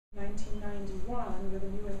1 with a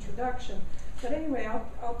new introduction. But anyway,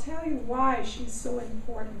 I'll tell you why she's so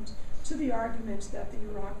important to the argument that the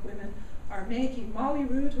Yurok women are making. Molly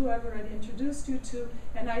Root, who I've already introduced you to,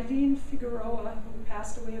 and Eileen Figueroa, who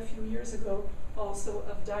passed away a few years ago, also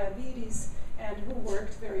of diabetes, and who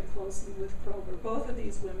worked very closely with Kroeber. Both of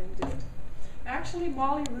these women did. Actually,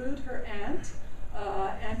 Molly Root, her aunt,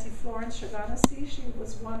 Auntie Florence Shaughnessy, she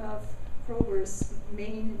was one of Kroeber's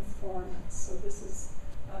main informants. So this is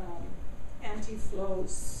Auntie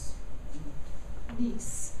Flo's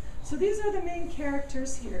niece. So these are the main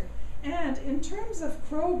characters here. And in terms of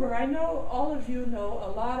Kroeber, I know all of you know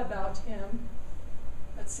a lot about him.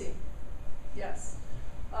 Let's see. Yes.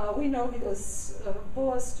 We know he was a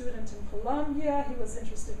BOA student in Columbia. He was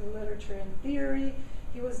interested in literature and theory.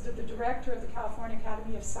 He was the director of the California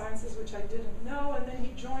Academy of Sciences, which I didn't know. And then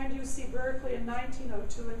he joined UC Berkeley in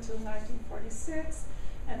 1902 until 1946,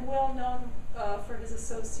 and well known for his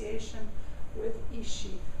association with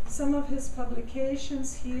Ishii. Some of his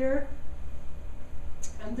publications here,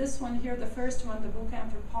 and this one here, the first one, the book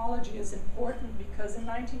Anthropology, is important because in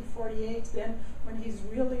 1948, then, when he's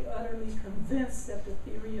really utterly convinced that the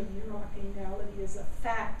theory of Europeanality is a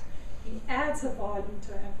fact, he adds a volume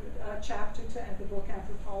to a chapter to the book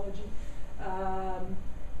Anthropology,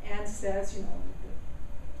 and says, you know,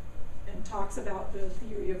 and talks about the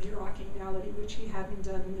theory of Europeanality, which he hadn't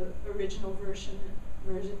done in the original version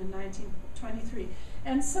in 1923.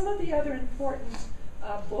 And some of the other important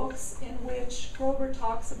books in which Kroeber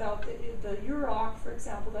talks about the Yurok, for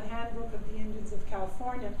example, the Handbook of the Indians of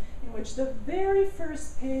California, in which the very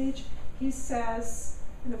first page he says,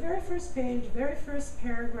 in the very first page, very first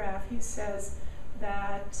paragraph, he says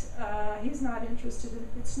that he's not interested in,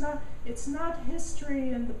 it's not history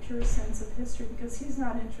in the pure sense of history, because he's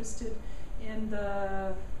not interested in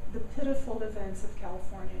the pitiful events of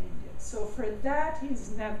California Indians. So for that,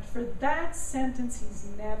 for that sentence, he's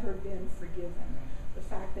never been forgiven. The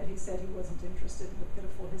fact that he said he wasn't interested in the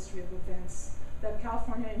pitiful history of events that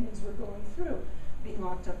California Indians were going through, being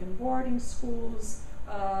locked up in boarding schools,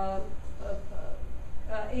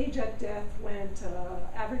 age at death went,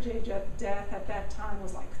 average age at death at that time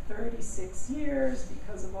was like 36 years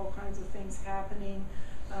because of all kinds of things happening,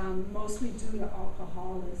 mostly due to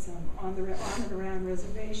alcoholism on and around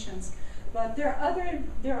reservations. But there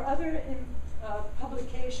are other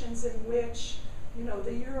publications in which, you know,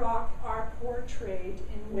 the Yurok are portrayed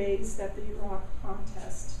in ways that the Yurok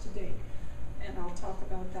contest today. And I'll talk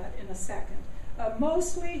about that in a second.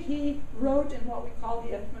 Mostly he wrote in what we call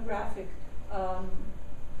the ethnographic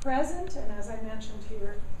present, and as I mentioned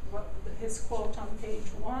here, his quote on page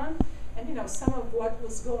 1, and you know, some of what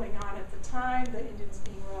was going on at the time, the Indians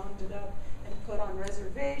being rounded up and put on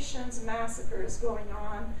reservations, massacres going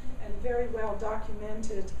on, and very well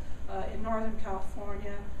documented in Northern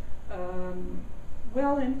California,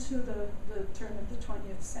 well into the turn of the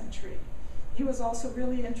 20th century. He was also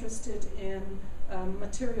really interested in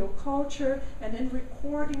material culture and in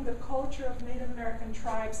recording the culture of Native American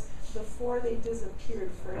tribes before they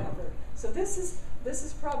disappeared forever. So this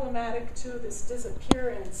is problematic too, this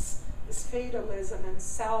disappearance, this fatalism and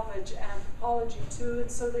salvage anthropology too.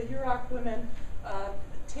 And so the Yurok women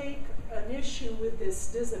take an issue with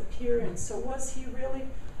this disappearance. So was he really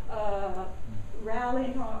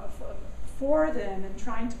rallying for them and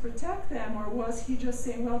trying to protect them, or was he just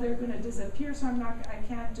saying, well, they're going to disappear, so I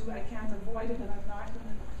can't avoid it, and I'm not going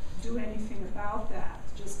to do anything about that,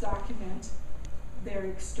 just document their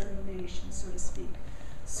extermination, so to speak.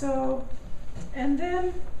 So, and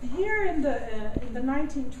then here in the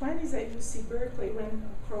 1920s at UC Berkeley, when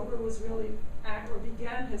Kroeber was really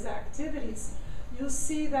began his activities, you'll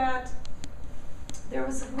see that there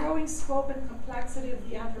was a growing scope and complexity of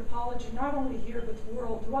the anthropology, not only here but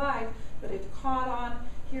worldwide, but it caught on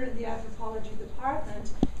here in the anthropology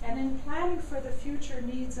department. And in planning for the future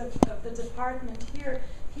needs of the department here,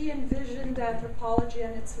 he envisioned anthropology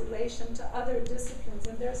and its relation to other disciplines.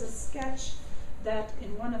 And there's a sketch that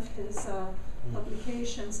in one of his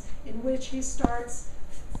publications in which he starts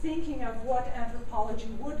thinking of what anthropology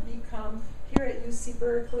would become here at UC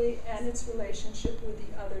Berkeley and its relationship with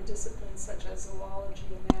the other disciplines such as zoology,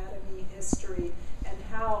 anatomy, history, and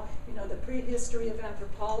how, you know, the prehistory of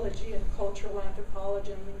anthropology and cultural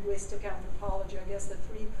anthropology and linguistic anthropology, I guess the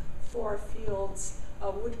 3-4 fields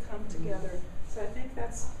would come together. So I think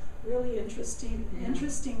that's really interesting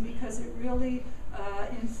because it really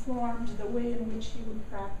informed the way in which he would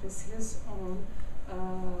practice his own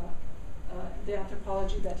the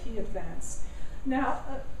anthropology that he advanced. Now,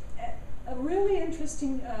 a really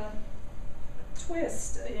interesting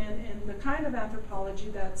twist in the kind of anthropology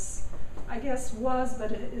that's, I guess, was,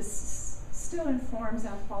 but it is still informs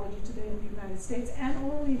anthropology today in the United States, and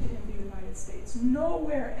only in the United States.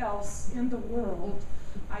 Nowhere else in the world,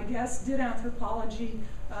 I guess, did anthropology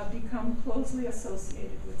become closely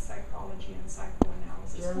associated with psychology and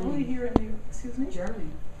psychoanalysis. Germany. Only here in the, excuse me?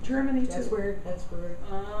 Germany too. That's where it came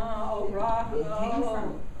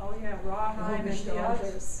from. Oh yeah, Rawheim and the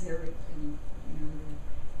others. Their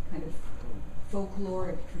kind of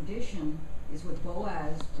folkloric tradition is what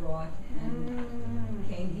Boaz brought and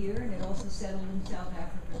came here, and it also settled in South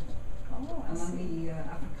Africa among the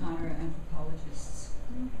Afrikaner anthropologists.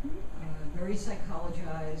 Very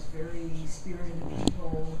psychologized, very spirited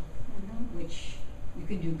people, which you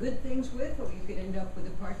can do good things with, or you could end up with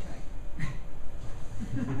apartheid.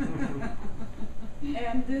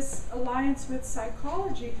 And this alliance with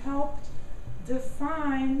psychology helped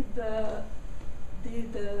define the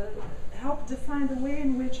way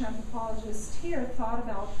in which anthropologists here thought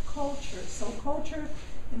about culture. So culture,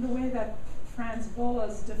 in the way that Franz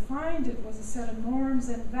Boas defined it, was a set of norms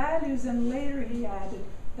and values, and later he added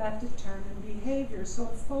that determine behavior. So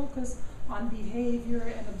it focused on behavior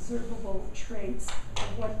and observable traits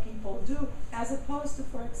of what people do, as opposed to,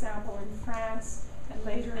 for example, in France and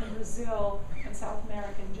later in Brazil and South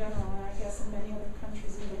America in general, and I guess in many other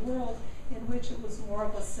countries in the world, in which it was more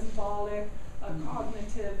of a symbolic,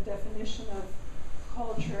 cognitive definition of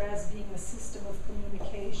culture as being a system of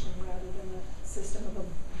communication rather than a system of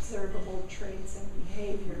observable traits and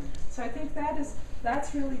behavior. So I think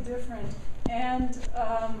that's really different. And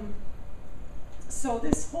so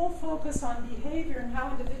this whole focus on behavior and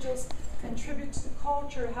how individuals contribute to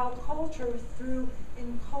culture, how culture through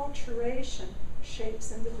enculturation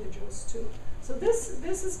shapes individuals too. So this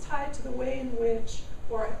is tied to the way in which,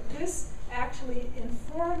 or this actually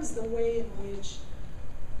informs the way in which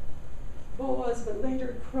Boas, but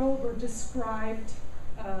later Kroeber, described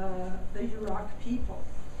the Yurok people.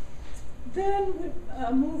 Then we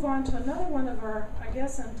move on to another one of our, I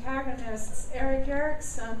guess, antagonists, Erik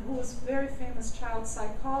Erikson, who was a very famous child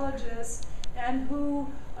psychologist and who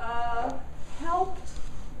helped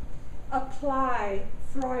apply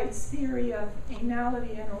Freud's theory of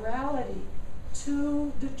anality and orality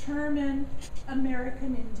to determine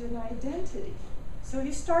American Indian identity. So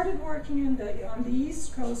he started working on the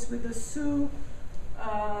East Coast with the Sioux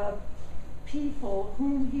people,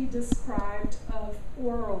 whom he described of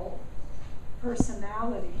oral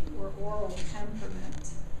personality or oral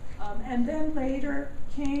temperament. And then later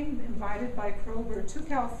came, invited by Kroeber, to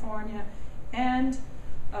California, and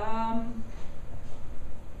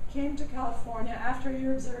came to California after a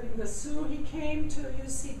year observing the Sioux. He came to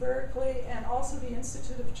UC Berkeley and also the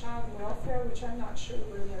Institute of Child Welfare, which I'm not sure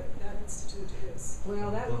where that institute is.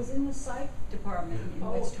 Well, that was in the psych department in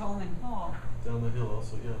West Holman Hall. Down the hill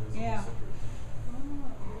also, yeah. Oh,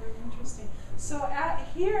 very interesting. So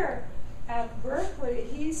here at Berkeley,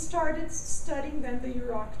 he started studying then the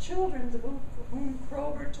Yurok children, whom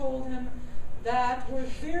Kroeber told him that were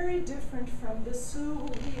very different from the Sioux,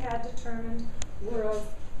 who he had determined were of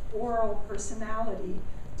oral personality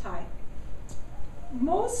type.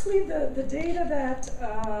 Mostly the data that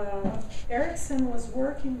Erikson was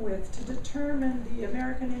working with to determine the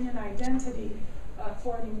American Indian identity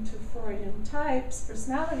according to Freudian types,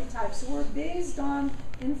 personality types, were based on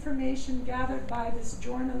information gathered by this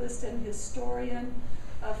journalist and historian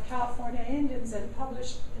of California Indians and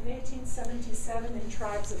published in 1877 in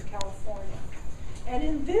Tribes of California. And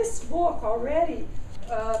in this book already,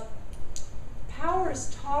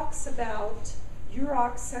 Powers talks about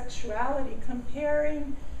Yurok sexuality,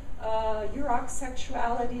 comparing Yurok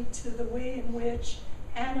sexuality to the way in which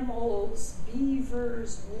animals,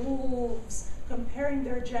 beavers, wolves, comparing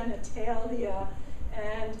their genitalia.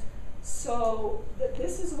 And so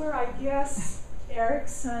this is where I guess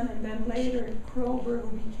Erikson and then later Kroeber,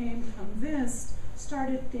 who became convinced,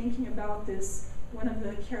 started thinking about this, one of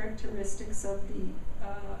the characteristics of the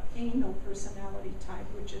anal personality type,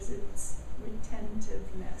 which is its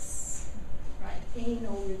retentiveness, right?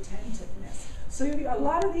 Anal retentiveness. So a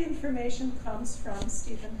lot of the information comes from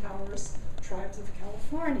Stephen Powers' Tribes of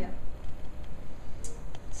California.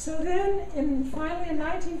 So then, finally in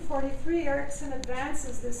 1943, Erikson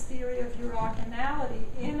advances this theory of Yurokanality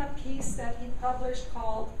in a piece that he published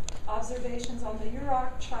called Observations on the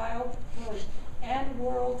Yurok Childhood and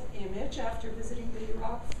World Image, after visiting the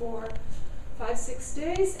Yurok for 5-6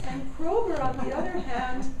 days. And Kroeber, on the other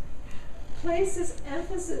hand, places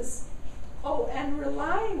emphasis, and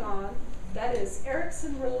relying on, that is,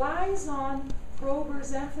 Erikson relies on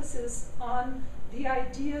Kroeber's emphasis on the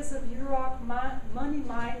ideas of Yurok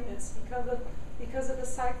money-mindedness because of the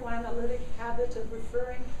psychoanalytic habit of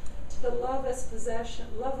referring to the love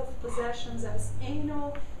of possessions as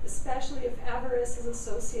anal, especially if avarice is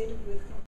associated with